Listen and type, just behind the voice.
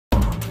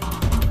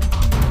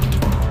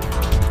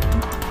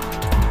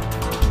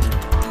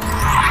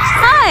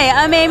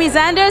Hi, I'm Amy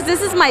Zanders.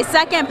 This is my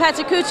second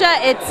Pecha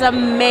Kucha. It's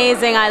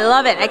amazing. I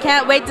love it. I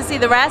can't wait to see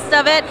the rest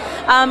of it.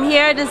 I'm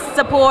here to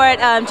support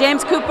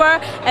James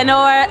Cooper and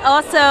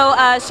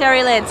also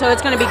Sherry Lynn, so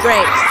it's going to be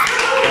great.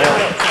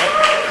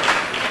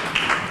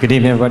 Good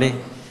evening, everybody.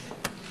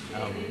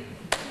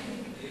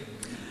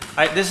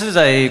 This is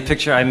a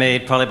picture I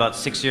made probably about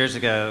 6 years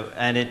ago,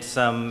 and it's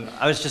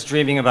I was just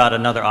dreaming about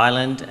another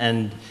island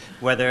and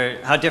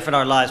how different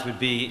our lives would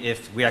be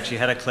if we actually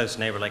had a close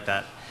neighbor like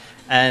that.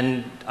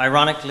 And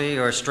ironically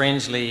or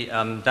strangely,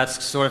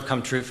 that's sort of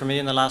come true for me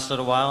in the last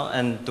little while.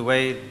 And the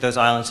way those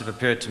islands have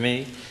appeared to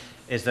me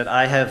is that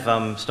I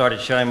have started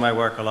showing my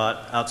work a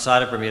lot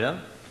outside of Bermuda.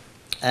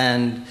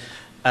 And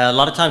a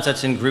lot of times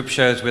that's in group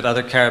shows with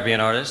other Caribbean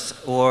artists,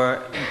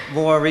 or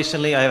more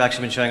recently I've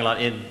actually been showing a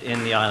lot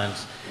in the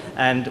islands.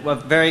 And a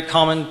very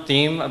common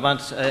theme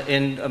amongst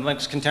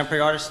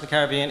contemporary artists in the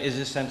Caribbean is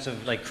this sense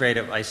of like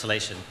creative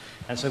isolation.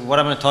 And so what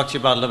I'm going to talk to you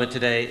about a little bit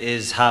today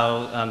is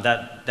how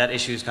that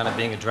issue is kind of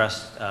being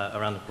addressed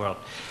around the world.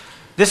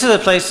 This is a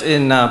place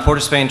in Port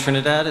of Spain,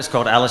 Trinidad. It's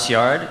called Alice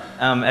Yard.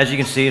 As you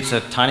can see, it's a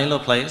tiny little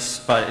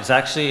place, but it's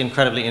actually an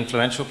incredibly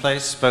influential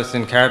place, both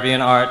in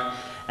Caribbean art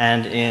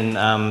and in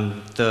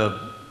the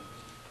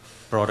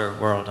broader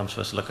world. I'm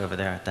supposed to look over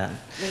there at that.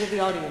 Look at the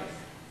audience.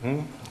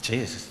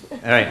 Jesus.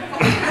 All right.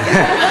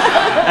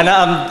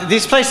 And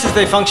these places,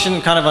 they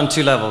function kind of on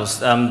two levels.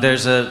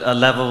 There's a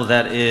level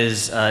that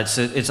is,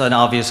 it's an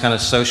obvious kind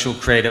of social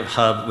creative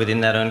hub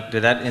within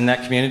in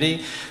that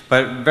community.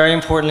 But very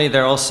importantly,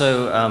 they're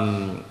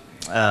also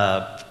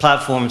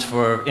platforms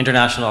for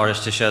international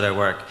artists to show their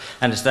work.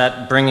 And it's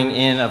that bringing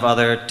in of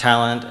other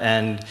talent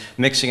and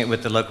mixing it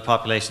with the local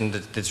population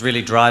that's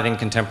really driving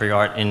contemporary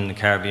art in the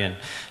Caribbean.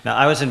 Now,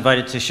 I was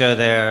invited to show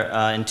there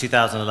in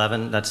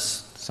 2011.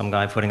 That's some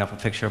guy putting up a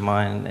picture of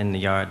mine in the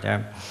yard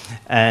there.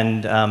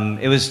 And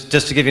it was,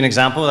 just to give you an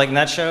example, like in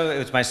that show, it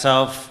was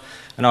myself,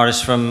 an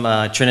artist from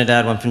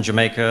Trinidad, one from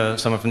Jamaica,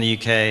 someone from the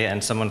UK,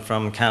 and someone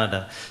from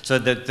Canada. So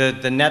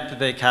the net that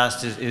they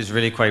cast is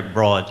really quite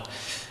broad.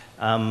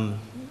 20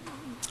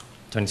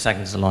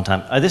 seconds is a long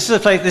time. This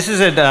is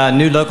a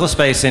new local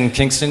space in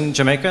Kingston,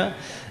 Jamaica.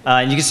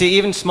 And you can see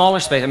even smaller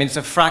space. I mean, it's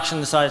a fraction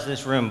of the size of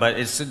this room, but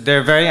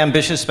they're very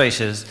ambitious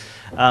spaces.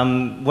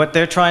 What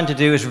they're trying to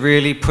do is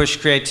really push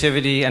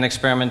creativity and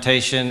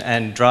experimentation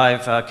and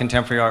drive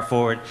contemporary art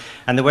forward.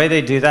 And the way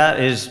they do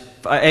that is,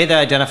 A, they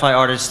identify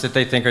artists that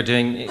they think are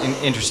doing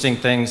interesting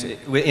things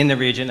in the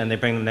region, and they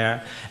bring them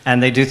there.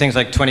 And they do things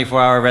like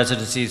 24-hour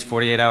residencies,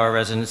 48-hour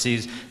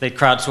residencies. They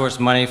crowdsource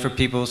money for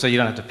people so you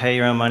don't have to pay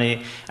your own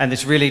money. And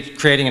it's really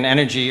creating an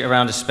energy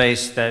around a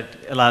space that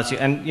allows you,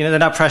 and you know, they're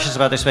not precious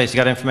about their space. You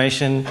got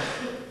information,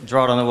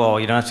 draw it on the wall.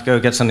 You don't have to go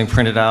get something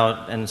printed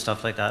out and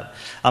stuff like that.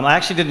 I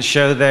actually didn't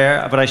show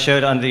there, but I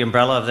showed under the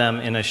umbrella of them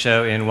in a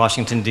show in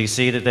Washington,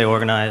 D.C. that they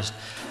organized.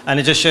 And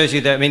it just shows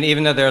you that, I mean,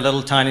 even though they're a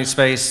little tiny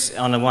space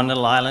on the one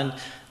little island,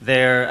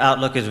 their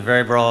outlook is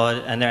very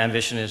broad and their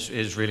ambition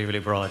is really, really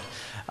broad.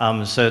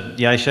 So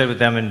yeah, I showed with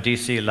them in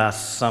D.C.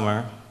 last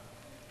summer.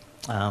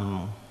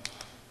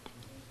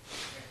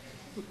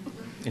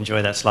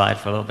 Enjoy that slide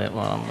for a little bit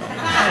while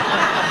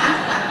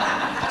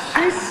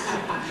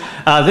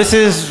this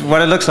is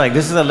what it looks like.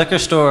 This is a liquor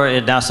store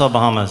in Nassau,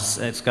 Bahamas.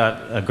 It's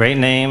got a great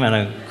name and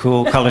a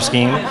cool color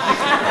scheme.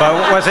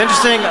 But what's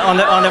interesting,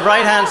 on the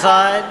right-hand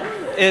side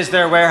is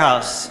their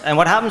warehouse. And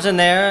what happens in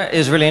there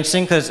is really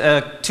interesting because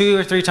 2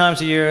 or 3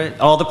 times a year,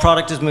 all the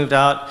product is moved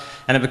out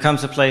and it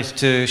becomes a place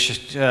to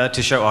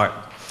show art.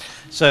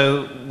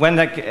 So when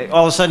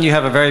all of a sudden you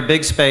have a very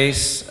big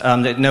space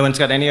that no one's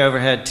got any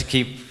overhead to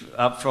keep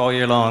up for all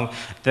year long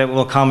that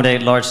will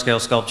accommodate large-scale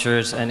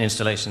sculptures and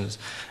installations.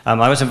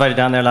 I was invited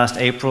down there last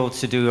April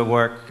to do a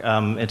work.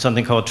 It's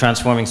something called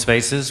Transforming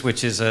Spaces,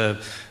 which is a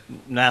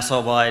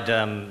Nassau-wide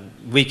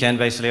weekend,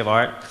 basically, of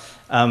art.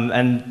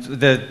 And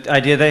the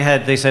idea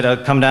they said, oh,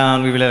 come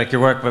down, we really like your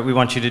work, but we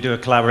want you to do a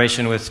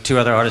collaboration with 2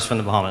 other artists from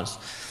the Bahamas.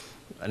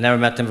 I never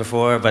met them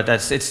before, but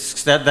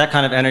it's that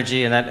kind of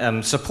energy and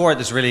that support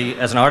is really,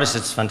 as an artist,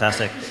 it's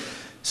fantastic.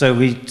 So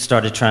we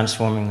started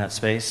transforming that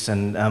space.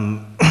 And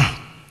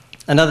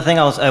another thing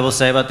I will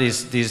say about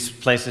these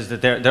places,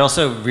 that they're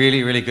also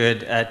really, really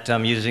good at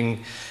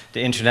using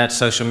the internet,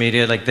 social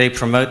media. Like, they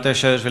promote their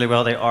shows really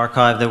well, they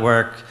archive their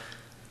work.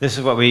 This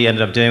is what we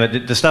ended up doing.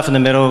 But the stuff in the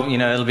middle, you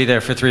know, it'll be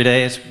there for 3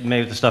 days.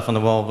 Maybe the stuff on the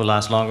wall will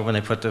last longer when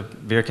they put the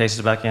beer cases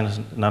back in.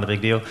 It's not a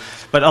big deal.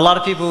 But a lot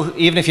of people,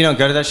 even if you don't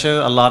go to that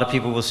show, a lot of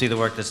people will see the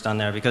work that's done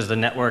there because the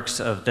networks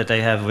that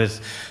they have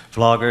with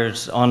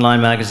vloggers,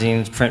 online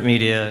magazines, print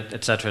media,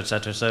 et cetera, et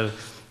cetera. So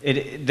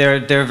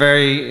they're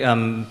very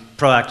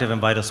proactive and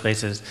vital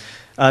spaces.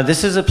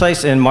 This is a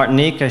place in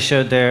Martinique I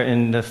showed there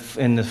in the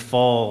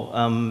fall.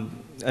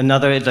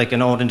 Another, like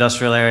an old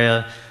industrial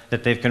area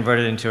that they've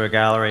converted into a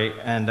gallery.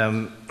 And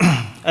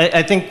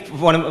I think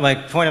my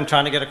point I'm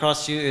trying to get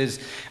across to you is,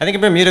 I think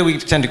in Bermuda we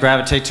tend to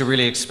gravitate to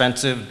really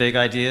expensive, big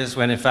ideas,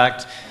 when in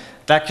fact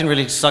that can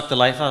really suck the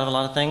life out of a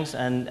lot of things.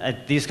 And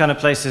these kind of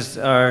places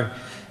are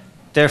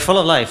they're full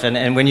of life,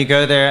 and when you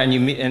go there and you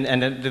meet,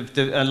 and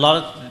a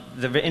lot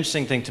of the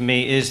interesting thing to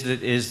me is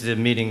the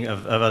meeting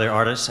of other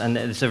artists, and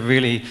it's a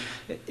really,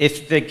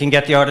 if they can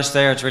get the artists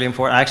there, it's really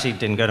important. I actually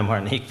didn't go to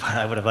Martinique, but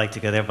I would have liked to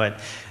go there. But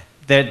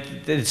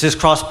it's this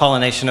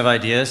cross-pollination of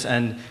ideas,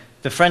 and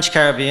the French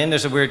Caribbean,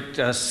 there's a weird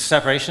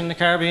separation in the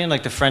Caribbean,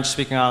 like the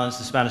French-speaking islands,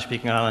 the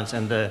Spanish-speaking islands,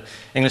 and the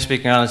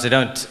English-speaking islands.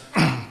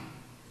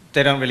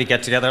 They don't really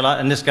get together a lot,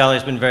 and this gallery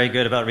has been very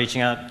good about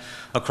reaching out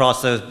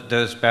across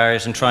those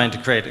barriers and trying to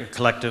create a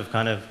collective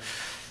kind of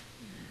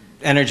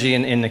energy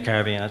in the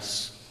Caribbean.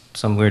 That's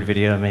some weird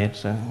video I made,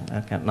 so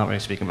I'm not really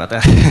speaking about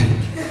that.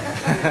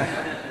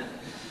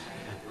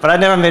 But I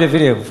never made a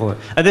video before.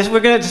 This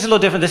is a little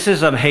different. This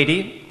is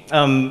Haiti.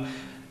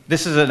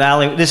 This is an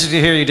alley. This is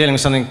here. You're dealing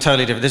with something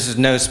totally different. This is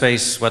no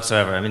space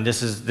whatsoever. I mean,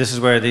 this is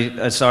where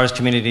the artist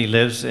community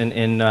lives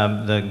in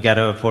the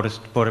ghetto of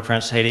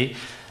Port-au-Prince, Haiti,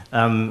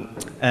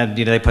 and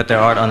they put their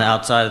art on the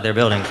outside of their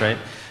buildings, right?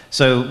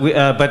 So,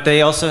 but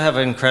they also have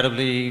an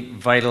incredibly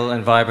vital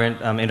and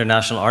vibrant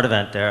international art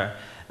event there.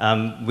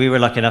 We were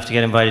lucky enough to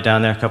get invited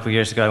down there a couple of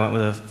years ago. I went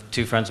with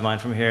two friends of mine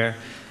from here.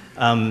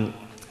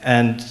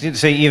 And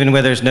so even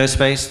where there's no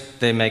space,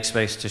 they make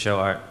space to show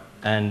art.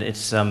 And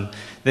it's,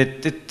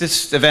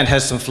 this event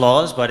has some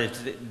flaws, but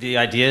the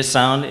idea is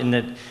sound in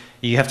that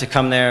you have to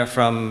come there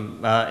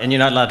from, and you're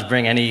not allowed to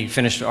bring any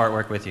finished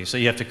artwork with you. So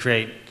you have to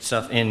create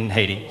stuff in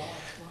Haiti.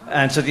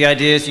 And so the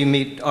idea is you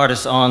meet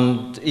artists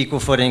on equal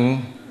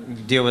footing,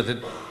 deal with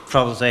the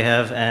troubles they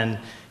have, and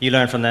you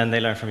learn from them, they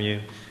learn from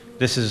you.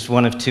 This is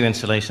one of two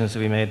installations that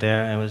we made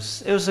there, and it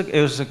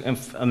was an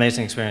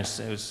amazing experience.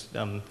 It was,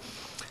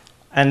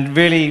 and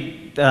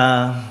really,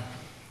 I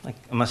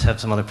must have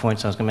some other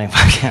points I was going to make,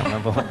 but I can't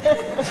remember what.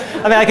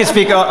 I mean, I could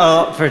speak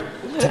for.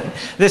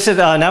 This is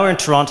now we're in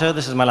Toronto.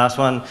 This is my last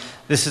one.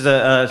 This is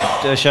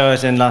a show I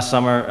was in last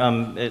summer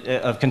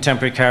of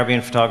contemporary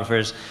Caribbean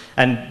photographers,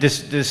 and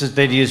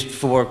they'd used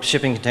 4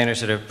 shipping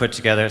containers that are put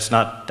together. It's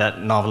not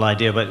that novel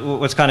idea, but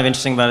what's kind of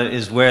interesting about it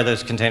is where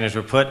those containers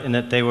were put, in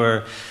that they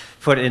were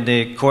put in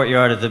the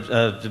courtyard of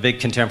the big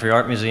contemporary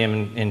art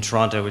museum in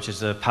Toronto, which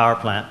is a power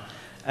plant.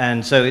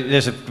 And so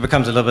it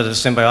becomes a little bit of a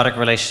symbiotic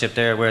relationship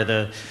there, where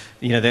the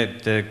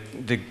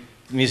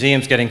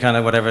museum's getting kind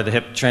of whatever the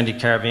hip, trendy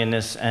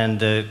Caribbeanness, and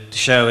the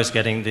show is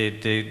getting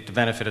the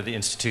benefit of the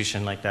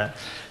institution like that.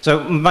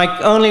 So my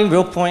only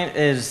real point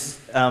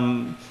is,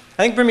 I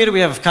think Bermuda,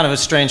 we have kind of a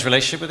strange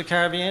relationship with the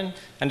Caribbean,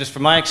 and just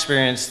from my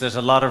experience, there's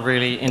a lot of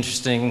really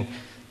interesting,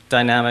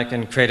 dynamic,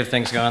 and creative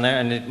things going on there,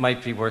 and it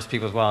might be worth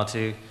people's while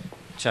to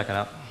check it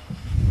out.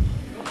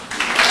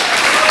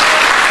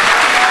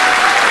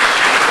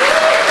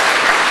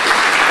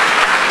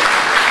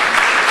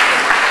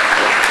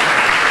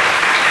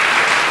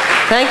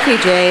 Thank you,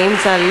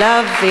 James. I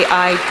love the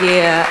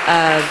idea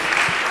of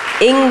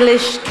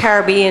English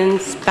Caribbean,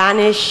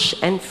 Spanish,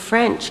 and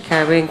French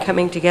Caribbean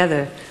coming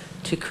together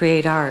to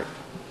create art.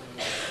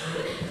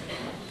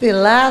 The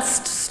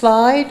last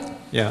slide,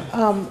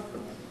 yeah.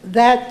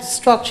 That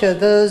structure,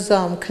 those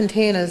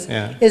containers,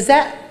 yeah.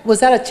 Was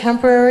that a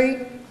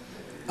temporary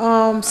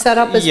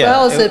setup as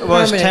well? Is it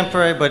was permanent?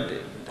 temporary, but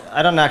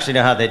I don't actually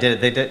know how they did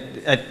it. They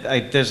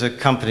did. There's a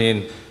company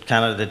in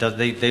Canada that does.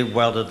 They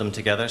welded them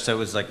together, so it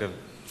was like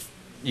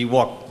you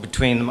walk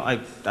between them. I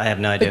have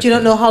no idea. But you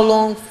don't know how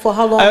long, for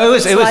how long? It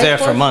was there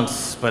for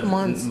months, but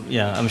months.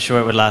 Yeah, I'm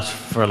sure it would last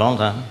for a long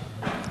time.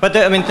 But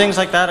I mean, things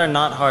like that are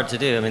not hard to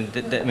do.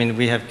 I mean,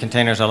 we have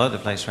containers all over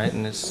the place, right?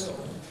 And it's.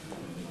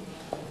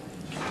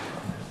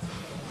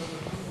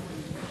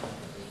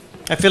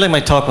 I feel like my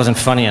talk wasn't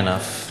funny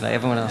enough. Like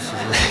everyone else.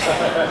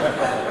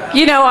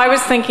 You know, I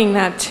was thinking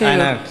that too. I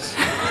know.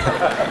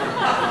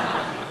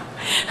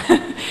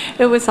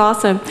 It was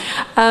awesome.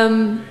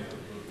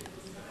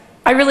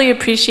 I really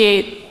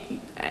appreciate,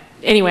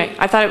 anyway,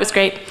 I thought it was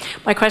great.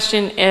 My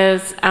question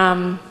is,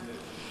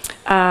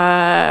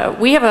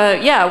 we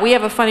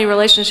have a funny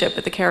relationship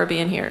with the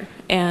Caribbean here,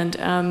 and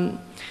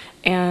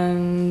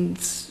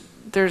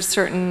there's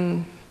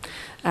certain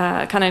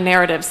kind of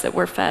narratives that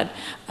we're fed.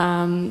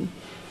 And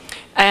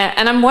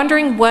I'm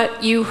wondering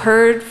what you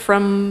heard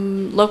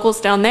from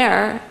locals down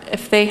there,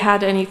 if they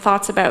had any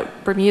thoughts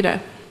about Bermuda.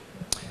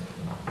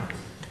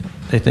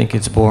 They think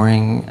it's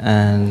boring,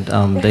 and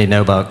they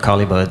know about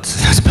collie buds.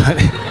 That's about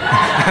it.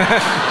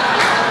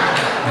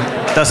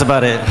 That's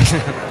about it.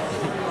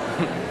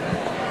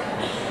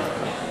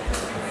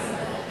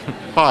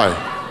 Hi,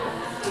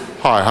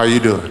 how you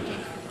doing?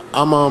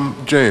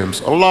 I'm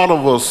James. A lot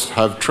of us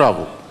have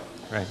traveled.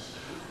 Right.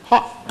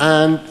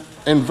 And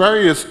in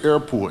various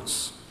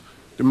airports,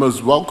 the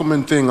most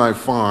welcoming thing I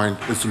find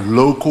is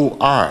local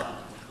art.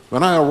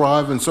 When I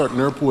arrive in certain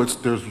airports,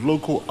 there's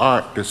local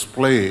art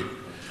displayed.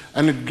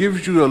 And it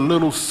gives you a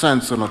little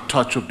sense and a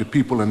touch of the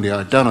people and their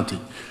identity.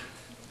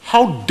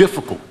 How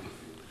difficult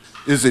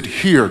is it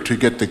here to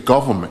get the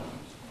government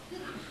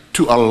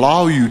to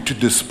allow you to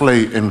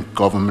display in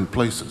government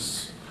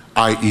places,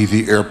 i.e.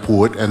 the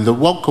airport and the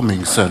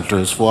welcoming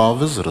centers for our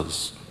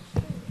visitors?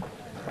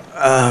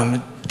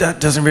 That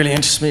doesn't really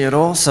interest me at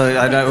all, so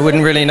I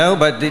wouldn't really know,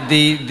 but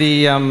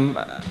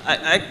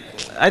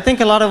I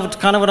think a lot of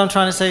kind of what I'm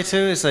trying to say too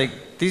is like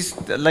these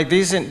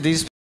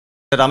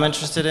that I'm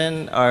interested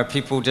in are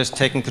people just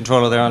taking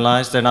control of their own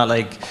lives. They're not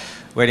like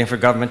waiting for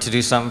government to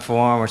do something for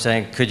them or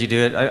saying, could you do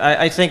it?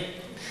 I think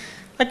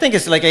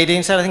it's like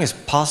Aideen said, I think it's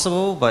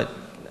possible, but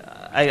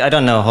I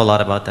don't know a whole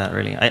lot about that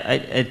really. And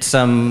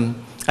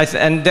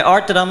the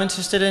art that I'm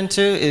interested in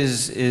too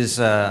is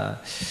a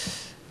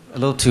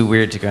little too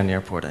weird to go in the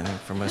airport, I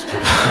think, for most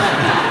people.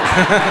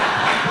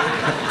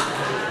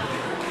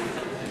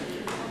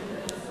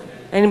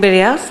 Anybody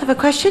else have a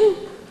question?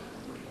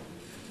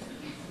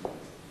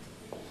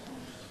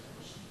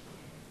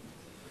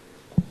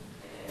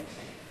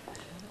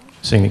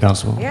 Sing the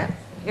gospel. Yeah,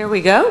 here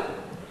we go.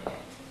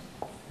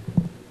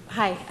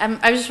 Hi,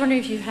 I was just wondering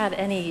if you had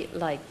any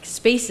like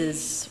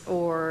spaces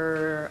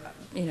or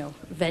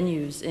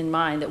venues in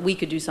mind that we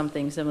could do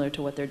something similar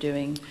to what they're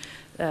doing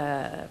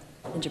in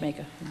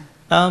Jamaica.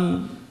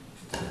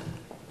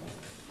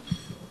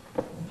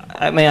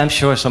 I mean, I'm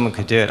sure someone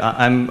could do it.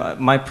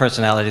 My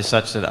personality is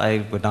such that I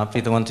would not be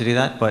the one to do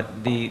that. But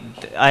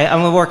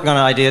I'm working on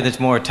an idea that's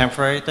more a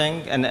temporary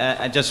thing,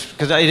 and just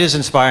because it is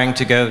inspiring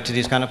to go to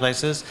these kind of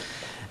places.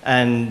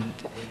 And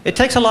it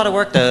takes a lot of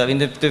work, though. I mean,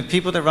 the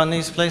people that run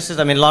these places,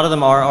 I mean, a lot of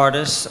them are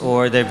artists,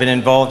 or they've been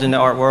involved in the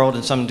art world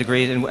in some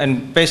degree.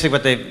 And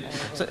basically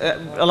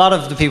a lot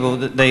of the people,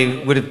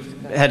 they would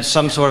have had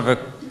some sort of a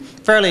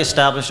fairly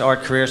established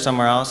art career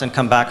somewhere else and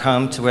come back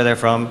home to where they're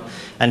from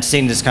and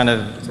seen this kind of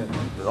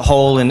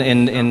hole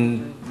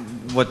in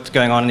what's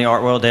going on in the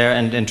art world there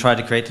and try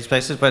to create these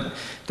places. But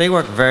they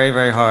work very,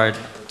 very hard,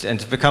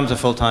 and it becomes a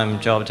full-time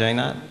job doing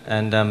that.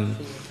 And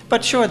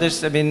but sure,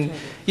 I mean,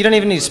 you don't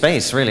even need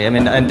space, really. I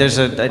mean, and there's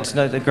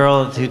a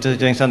girl who's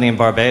doing something in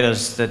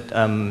Barbados that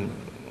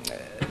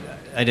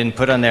I didn't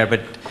put on there,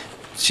 but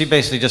she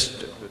basically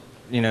just,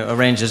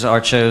 arranges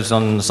art shows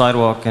on the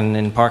sidewalk and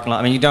in parking lot.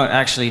 I mean, you don't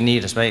actually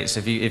need a space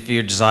if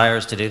your desire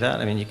is to do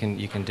that. I mean, you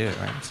can do it,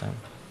 right? So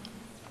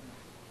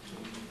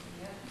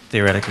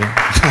theoretically.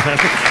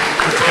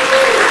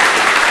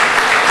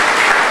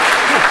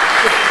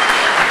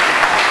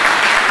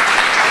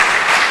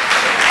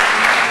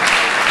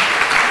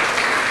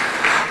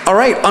 All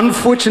right,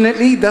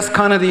 unfortunately, that's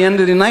kind of the end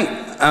of the night.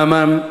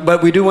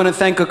 But we do want to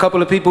thank a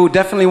couple of people.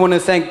 Definitely want to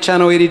thank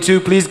Channel 82.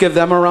 Please give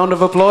them a round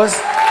of applause.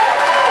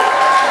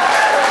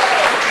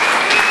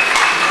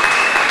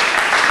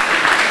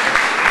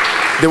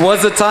 There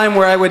was a time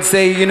where I would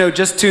say,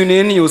 just tune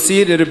in, you'll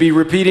see it, it'll be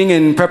repeating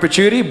in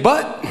perpetuity,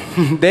 but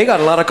they got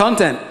a lot of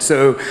content.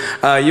 So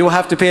you'll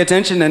have to pay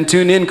attention and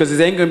tune in because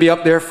it ain't going to be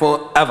up there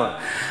forever.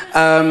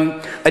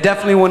 I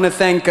definitely want to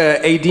thank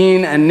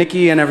Aideen and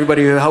Nikki and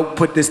everybody who helped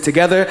put this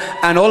together.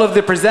 And all of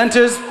the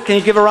presenters. Can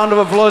you give a round of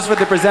applause for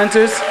the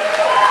presenters?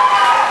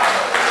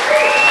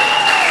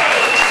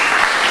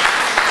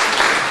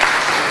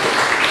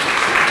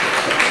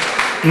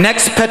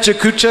 Next Pecha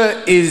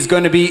Kucha is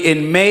going to be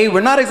in May.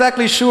 We're not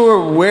exactly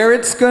sure where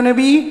it's going to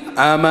be.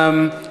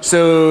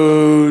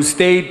 So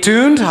stay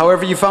tuned.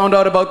 However you found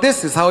out about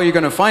this is how you're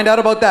going to find out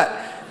about that.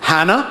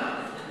 Hannah?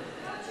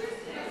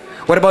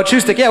 What about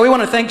Chewstick? Yeah, we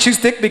want to thank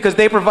Chewstick because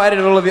they provided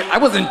all of the... I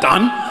wasn't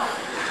done.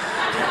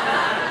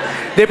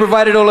 They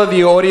provided all of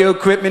the audio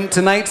equipment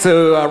tonight,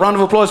 so a round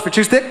of applause for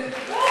Chewstick.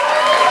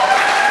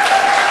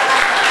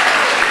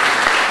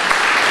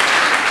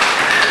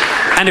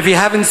 And if you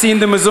haven't seen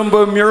the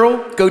Mazumbo mural,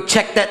 go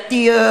check that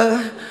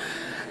there.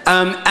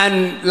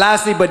 And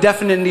lastly, but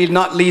definitely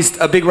not least,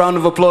 a big round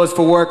of applause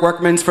for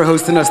Workmen's for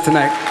hosting us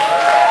tonight.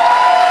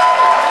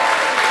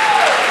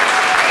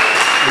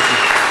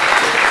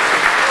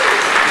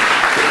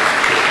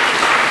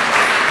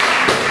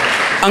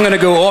 I'm going to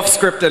go off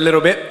script a little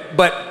bit,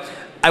 but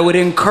I would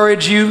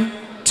encourage you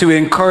to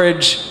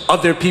encourage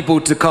other people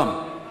to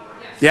come.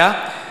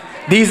 Yeah?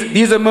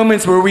 These are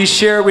moments where we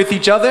share with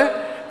each other,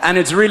 and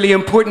it's really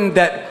important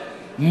that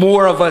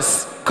more of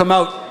us come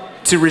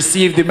out to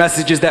receive the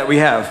messages that we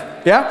have.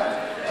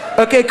 Yeah?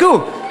 Okay,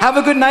 cool. Have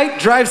a good night.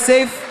 Drive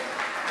safe.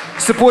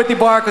 Support the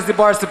bar because the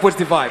bar supports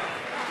the vibe.